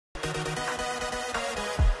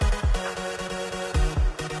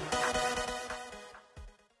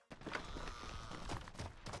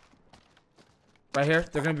Right here.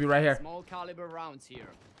 They're gonna be right here. Small caliber rounds here.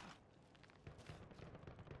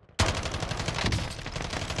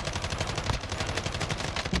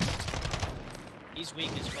 He's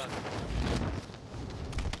weak as fuck.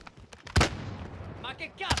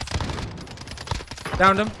 Market guts.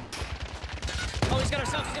 Downed him. Oh, he's got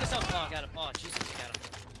himself. He's got himself. Oh, I got him. Oh, Jesus, I got him.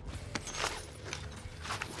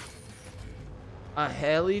 A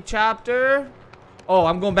helicopter. Oh,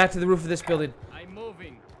 I'm going back to the roof of this building. I'm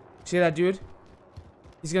moving. See that dude?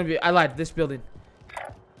 He's gonna be. I lied. This building.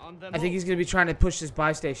 On the I think he's gonna be trying to push this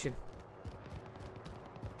buy station.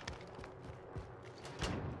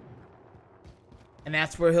 And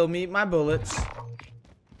that's where he'll meet my bullets.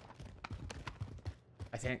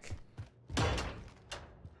 I think.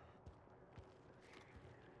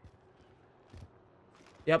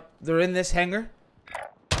 Yep, they're in this hangar.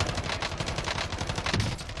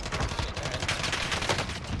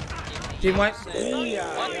 Team white. What the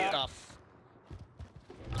f?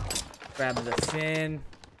 Grab the fin.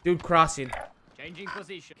 Dude crossing. changing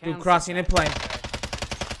position. Dude crossing in plane.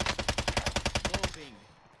 Moving.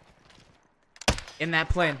 In that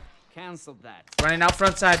plane. Cancel that. Running out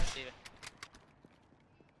front side.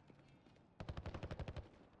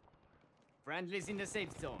 Friendlies in the safe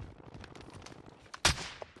zone.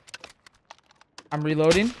 I'm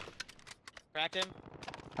reloading. Cracked him.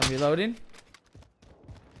 I'm reloading.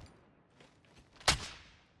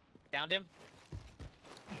 Downed him.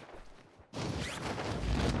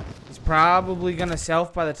 He's probably gonna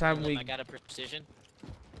self by the time we. I got a precision.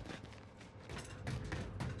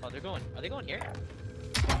 Oh, they're going. Are they going here?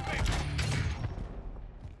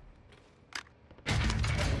 Is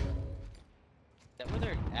that where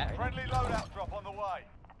they're at? Friendly loadout drop on the way.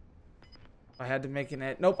 I had to make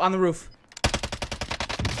an. Nope, on the roof.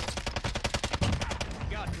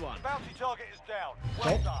 Got one. Bounty target is down.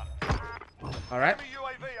 Well done. All right. Enemy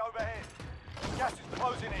UAV overhead. Gas is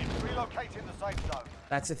closing in. Relocating the safe zone.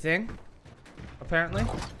 That's a thing. Apparently.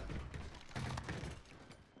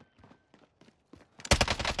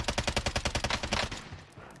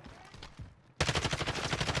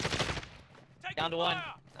 Down to one.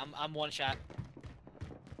 I'm one shot.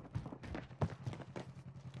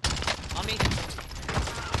 On me.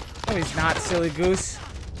 No, he's not, silly goose.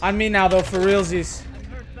 On me now, though, for realsies. I'm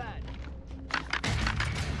hurt bad.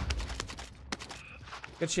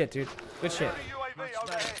 Good shit, dude. Good shit. Enemy UAV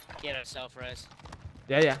overhead. Get a self-res.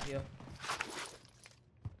 Yeah.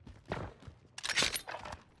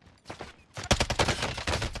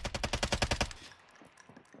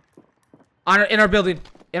 In our building.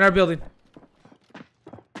 In our building.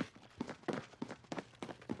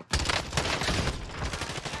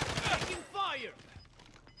 Taking fire.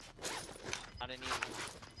 Not an easy.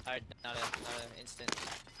 Alright, not an instant.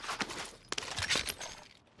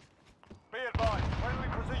 Be advised. Friendly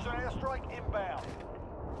precision airstrike inbound.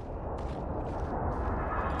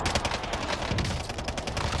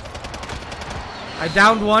 I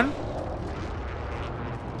downed one.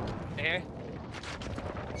 Here.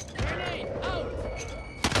 Grenade out.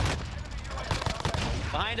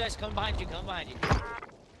 Behind us. Come behind you. Come behind you.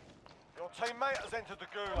 Your teammate has entered the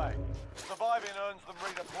gulag. Surviving earns them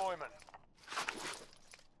redeployment.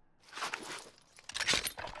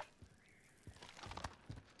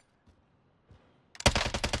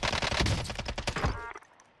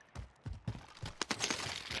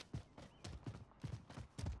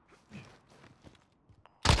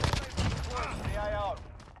 DAO.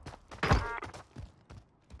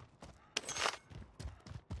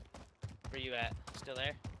 Where you at? Still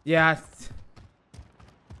there? Yeah.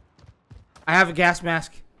 I have a gas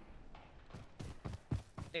mask.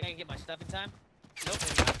 Think I can get my stuff in time? Nope.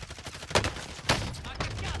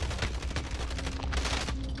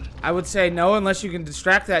 I would say no unless you can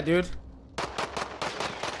distract that dude.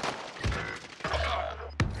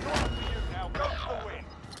 Now go for the win.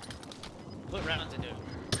 What round to do?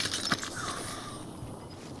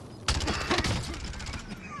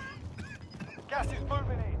 Gas is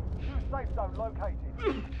moving in. New safe zone located.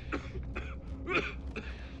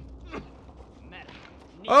 Medic.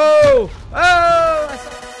 Oh! Oh!